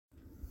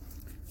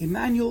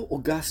Emmanuel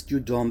Auguste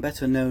Dieudonné,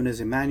 better known as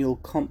Emmanuel,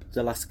 Comte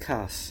de Las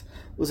Cases,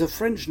 was a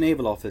French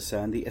naval officer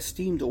and the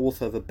esteemed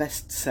author of a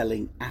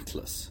best-selling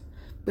atlas.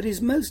 But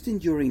his most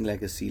enduring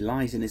legacy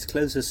lies in his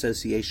close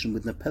association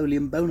with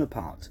Napoleon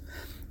Bonaparte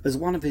as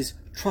one of his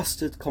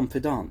trusted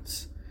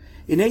confidants.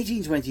 In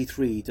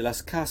 1823, de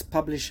Las Cases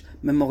published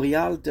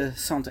Mémorial de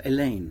Sainte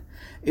Helena,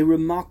 a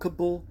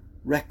remarkable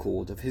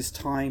record of his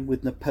time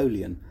with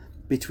Napoleon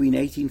between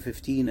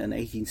 1815 and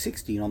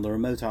 1816 on the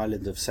remote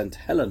island of St.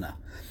 Helena,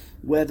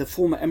 where the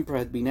former emperor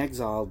had been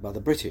exiled by the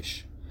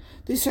British.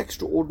 This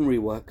extraordinary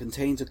work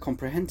contains a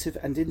comprehensive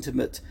and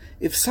intimate,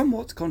 if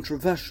somewhat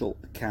controversial,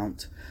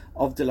 account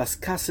of de Las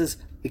Cases'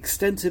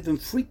 extensive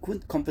and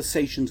frequent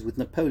conversations with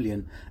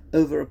Napoleon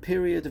over a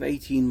period of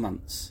 18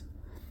 months.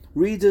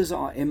 Readers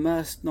are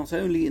immersed not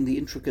only in the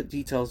intricate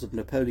details of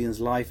Napoleon's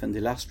life and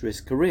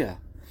illustrious career,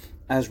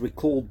 as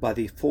recalled by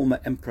the former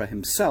emperor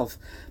himself,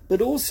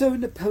 but also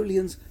in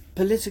Napoleon's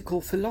political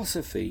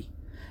philosophy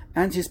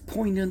and his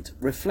poignant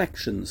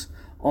reflections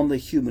on the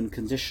human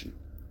condition.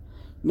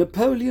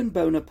 Napoleon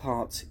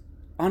Bonaparte's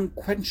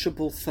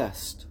unquenchable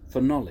thirst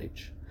for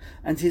knowledge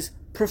and his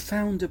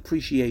profound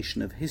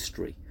appreciation of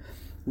history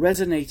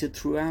resonated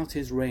throughout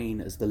his reign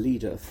as the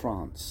leader of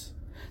France.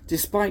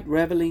 Despite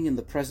reveling in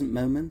the present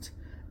moment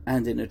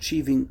and in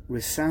achieving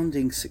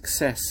resounding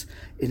success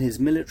in his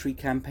military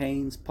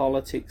campaigns,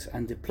 politics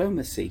and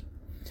diplomacy,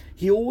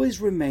 he always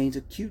remained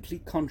acutely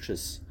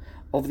conscious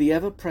of the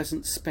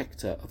ever-present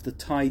spectre of the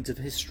tides of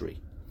history.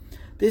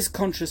 This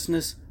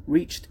consciousness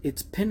reached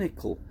its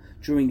pinnacle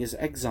during his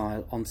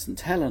exile on St.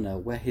 Helena,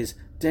 where his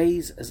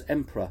days as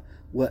emperor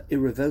were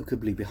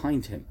irrevocably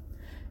behind him.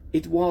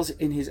 It was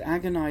in his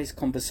agonized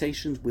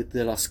conversations with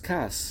de Las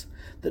Cases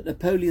that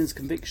Napoleon's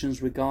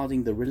convictions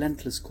regarding the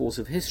relentless course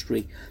of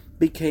history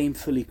became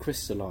fully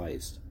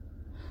crystallized.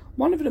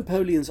 One of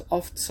Napoleon's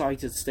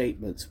oft-cited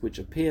statements, which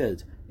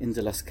appeared in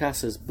de Las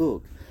Cases'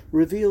 book,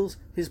 reveals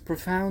his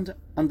profound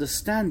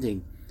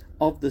understanding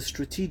of the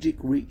strategic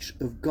reach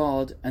of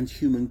God and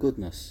human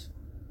goodness.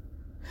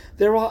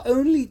 There are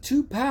only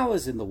two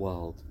powers in the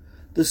world,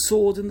 the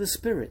sword and the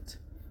spirit.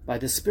 By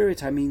the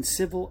spirit I mean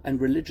civil and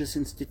religious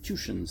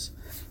institutions,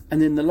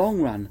 and in the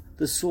long run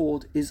the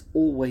sword is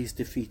always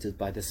defeated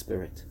by the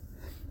spirit.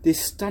 This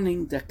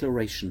stunning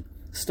declaration,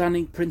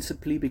 stunning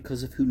principally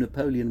because of who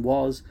Napoleon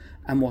was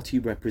and what he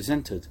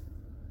represented,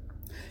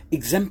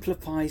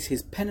 exemplifies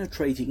his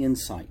penetrating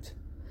insight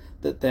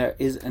that there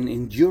is an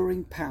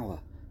enduring power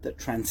that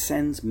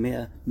transcends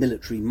mere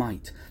military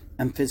might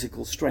and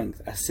physical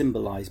strength as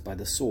symbolized by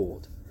the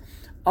sword.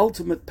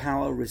 Ultimate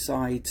power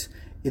resides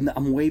in the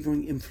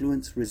unwavering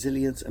influence,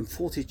 resilience and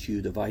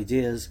fortitude of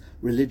ideas,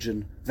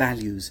 religion,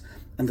 values,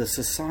 and the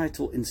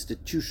societal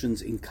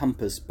institutions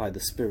encompassed by the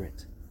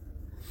spirit.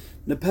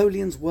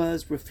 Napoleon's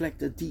words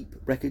reflect a deep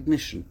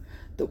recognition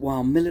that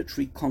while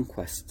military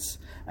conquests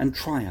and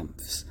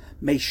triumphs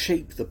may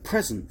shape the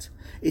present,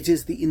 it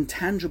is the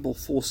intangible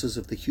forces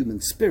of the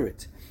human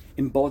spirit,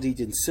 embodied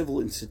in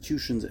civil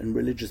institutions and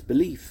religious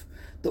belief,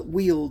 that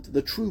wield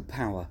the true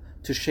power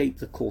to shape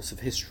the course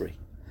of history.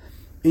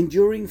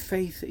 Enduring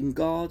faith in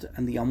God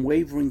and the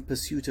unwavering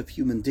pursuit of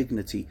human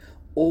dignity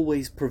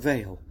always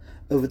prevail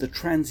over the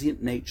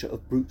transient nature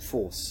of brute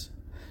force.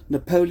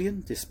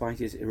 Napoleon, despite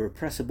his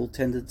irrepressible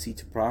tendency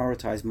to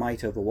prioritize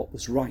might over what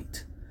was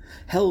right,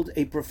 held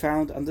a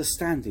profound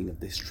understanding of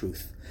this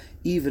truth,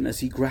 even as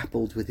he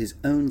grappled with his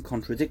own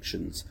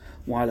contradictions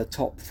while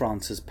atop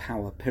France's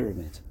power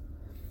pyramid.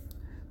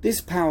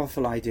 This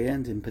powerful idea,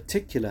 and in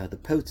particular the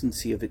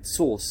potency of its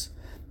source,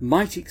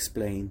 might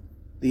explain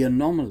the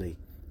anomaly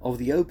of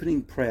the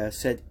opening prayer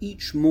said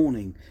each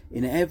morning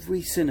in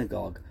every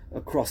synagogue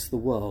across the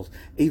world,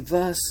 a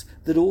verse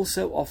that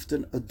also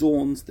often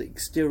adorns the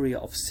exterior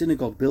of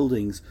synagogue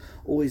buildings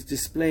or is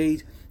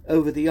displayed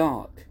over the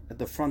ark at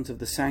the front of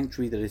the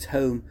sanctuary that is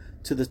home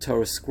to the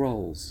Torah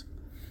scrolls.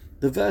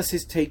 The verse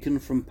is taken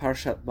from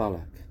Parshat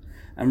Balak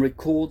and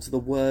records the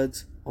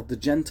words of the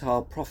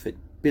Gentile prophet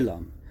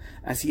Balaam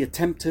as he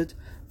attempted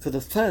for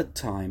the third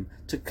time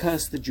to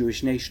curse the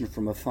Jewish nation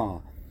from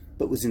afar,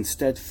 but was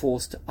instead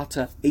forced to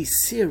utter a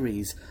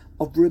series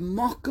of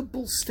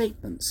remarkable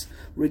statements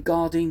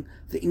regarding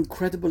the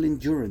incredible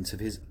endurance of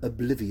his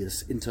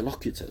oblivious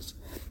interlocutors.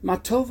 Ma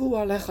tovu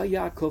alecha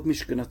Yaakov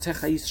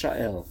mishkanotecha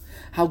Yisrael.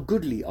 How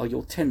goodly are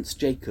your tents,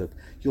 Jacob,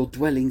 your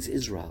dwellings,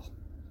 Israel.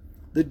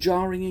 The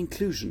jarring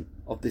inclusion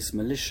of this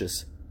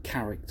malicious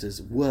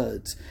character's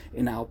words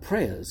in our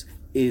prayers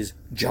is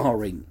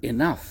jarring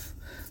enough,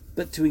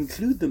 but to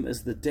include them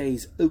as the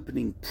day's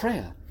opening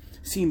prayer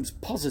seems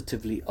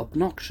positively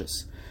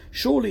obnoxious.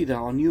 Surely there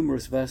are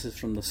numerous verses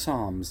from the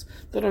Psalms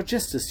that are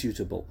just as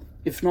suitable,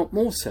 if not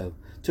more so,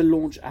 to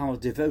launch our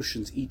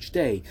devotions each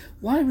day.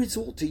 Why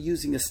resort to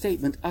using a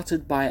statement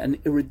uttered by an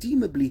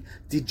irredeemably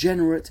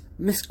degenerate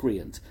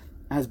miscreant,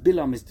 as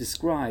Balaam is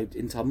described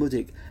in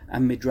Talmudic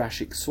and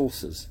Midrashic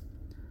sources?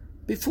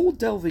 Before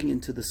delving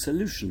into the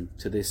solution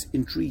to this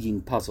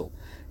intriguing puzzle,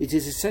 it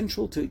is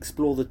essential to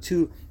explore the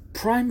two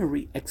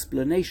primary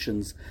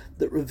explanations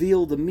that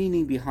reveal the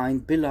meaning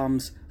behind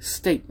Balaam's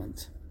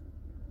statement.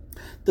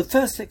 The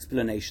first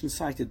explanation,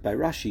 cited by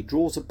Rashi,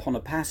 draws upon a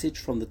passage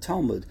from the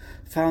Talmud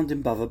found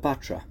in Bava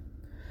Batra.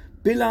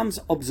 Bilam's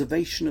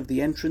observation of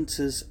the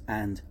entrances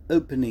and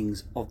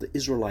openings of the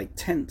Israelite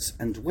tents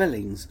and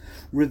dwellings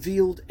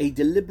revealed a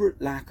deliberate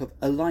lack of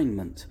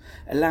alignment,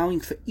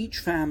 allowing for each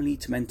family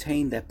to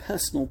maintain their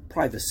personal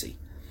privacy.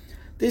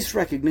 This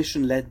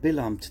recognition led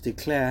Bilam to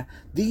declare,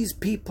 "These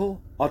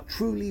people are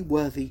truly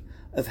worthy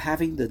of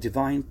having the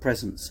divine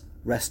presence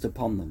rest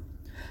upon them."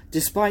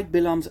 Despite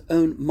Bilam's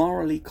own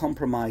morally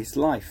compromised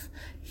life,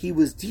 he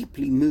was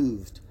deeply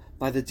moved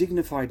by the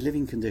dignified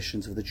living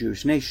conditions of the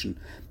Jewish nation,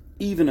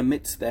 even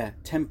amidst their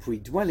temporary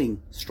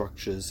dwelling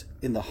structures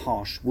in the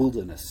harsh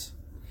wilderness.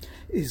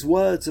 His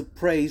words of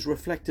praise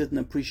reflected an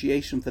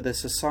appreciation for their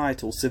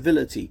societal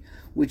civility,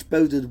 which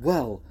boded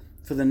well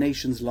for the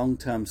nation's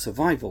long-term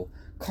survival,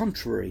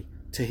 contrary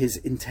to his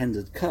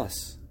intended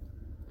curse.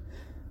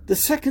 The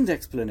second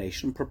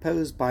explanation,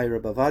 proposed by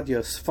Rabbi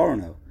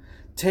Sforno,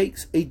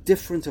 takes a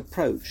different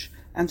approach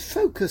and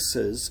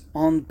focuses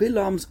on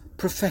Bilam's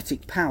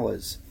prophetic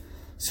powers.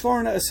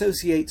 Sforno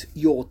associates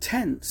your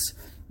tents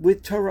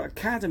with Torah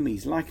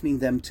academies, likening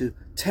them to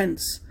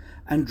tents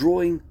and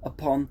drawing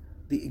upon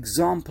the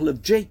example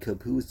of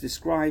Jacob, who was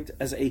described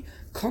as a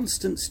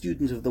constant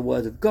student of the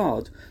Word of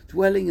God,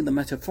 dwelling in the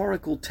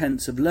metaphorical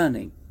tents of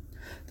learning.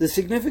 The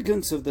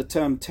significance of the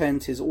term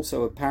tent is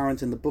also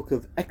apparent in the book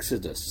of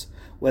Exodus,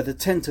 where the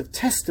tent of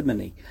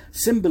testimony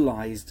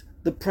symbolized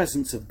the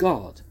presence of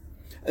God.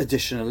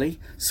 Additionally,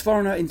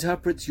 Sforno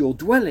interprets your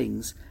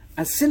dwellings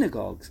as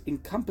synagogues,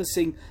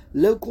 encompassing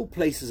local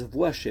places of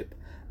worship,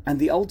 and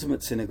the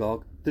ultimate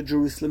synagogue, the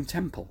Jerusalem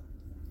temple.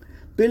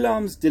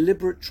 Bilam's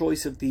deliberate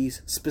choice of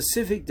these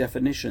specific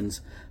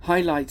definitions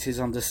highlights his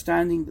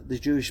understanding that the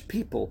Jewish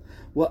people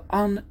were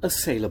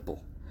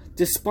unassailable,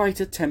 despite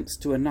attempts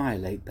to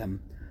annihilate them,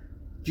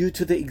 due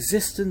to the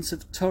existence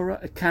of Torah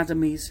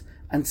academies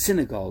and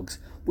synagogues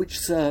which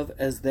serve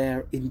as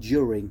their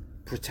enduring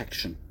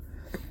protection.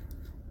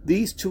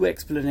 These two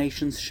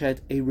explanations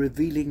shed a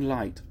revealing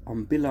light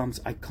on Bilam's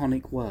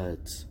iconic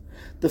words.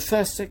 The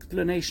first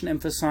explanation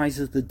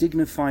emphasizes the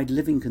dignified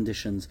living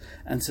conditions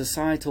and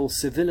societal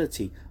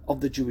civility of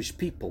the Jewish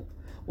people,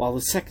 while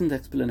the second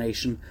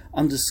explanation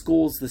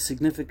underscores the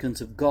significance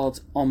of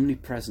God's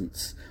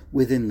omnipresence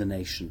within the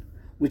nation,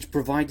 which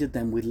provided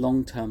them with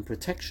long-term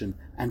protection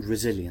and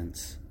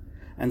resilience.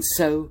 And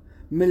so,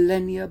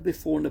 millennia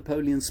before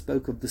Napoleon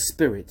spoke of the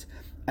spirit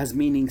as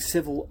meaning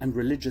civil and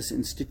religious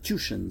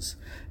institutions,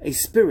 a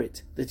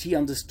spirit that he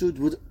understood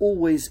would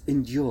always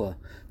endure,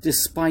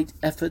 despite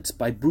efforts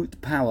by brute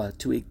power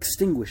to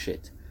extinguish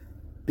it,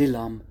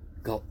 Bilam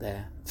got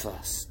there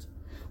first.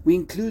 We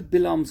include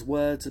Bilam's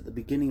words at the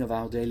beginning of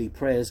our daily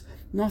prayers,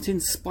 not in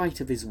spite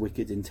of his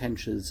wicked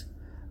intentions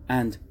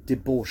and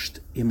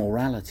debauched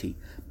immorality,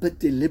 but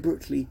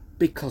deliberately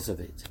because of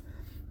it.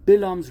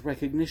 Bilam's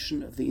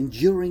recognition of the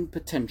enduring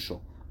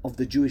potential of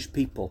the Jewish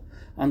people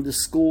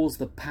underscores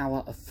the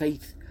power of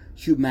faith,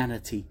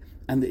 humanity,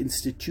 and the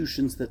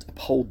institutions that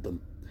uphold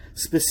them,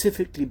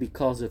 specifically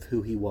because of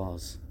who he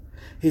was.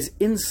 His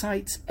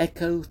insights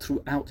echo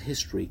throughout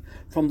history,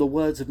 from the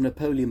words of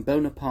Napoleon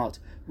Bonaparte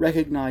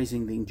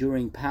recognizing the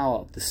enduring power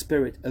of the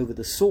spirit over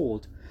the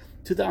sword,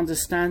 to the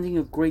understanding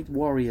of great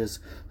warriors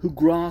who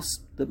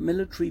grasp that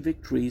military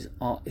victories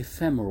are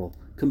ephemeral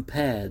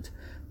compared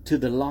to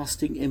the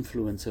lasting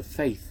influence of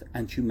faith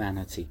and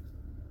humanity.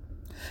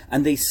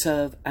 And they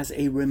serve as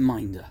a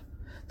reminder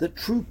that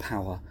true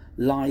power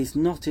lies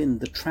not in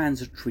the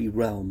transitory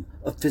realm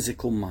of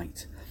physical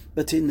might,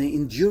 but in the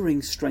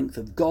enduring strength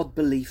of God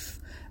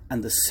belief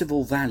and the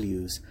civil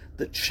values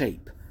that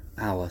shape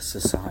our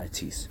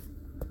societies.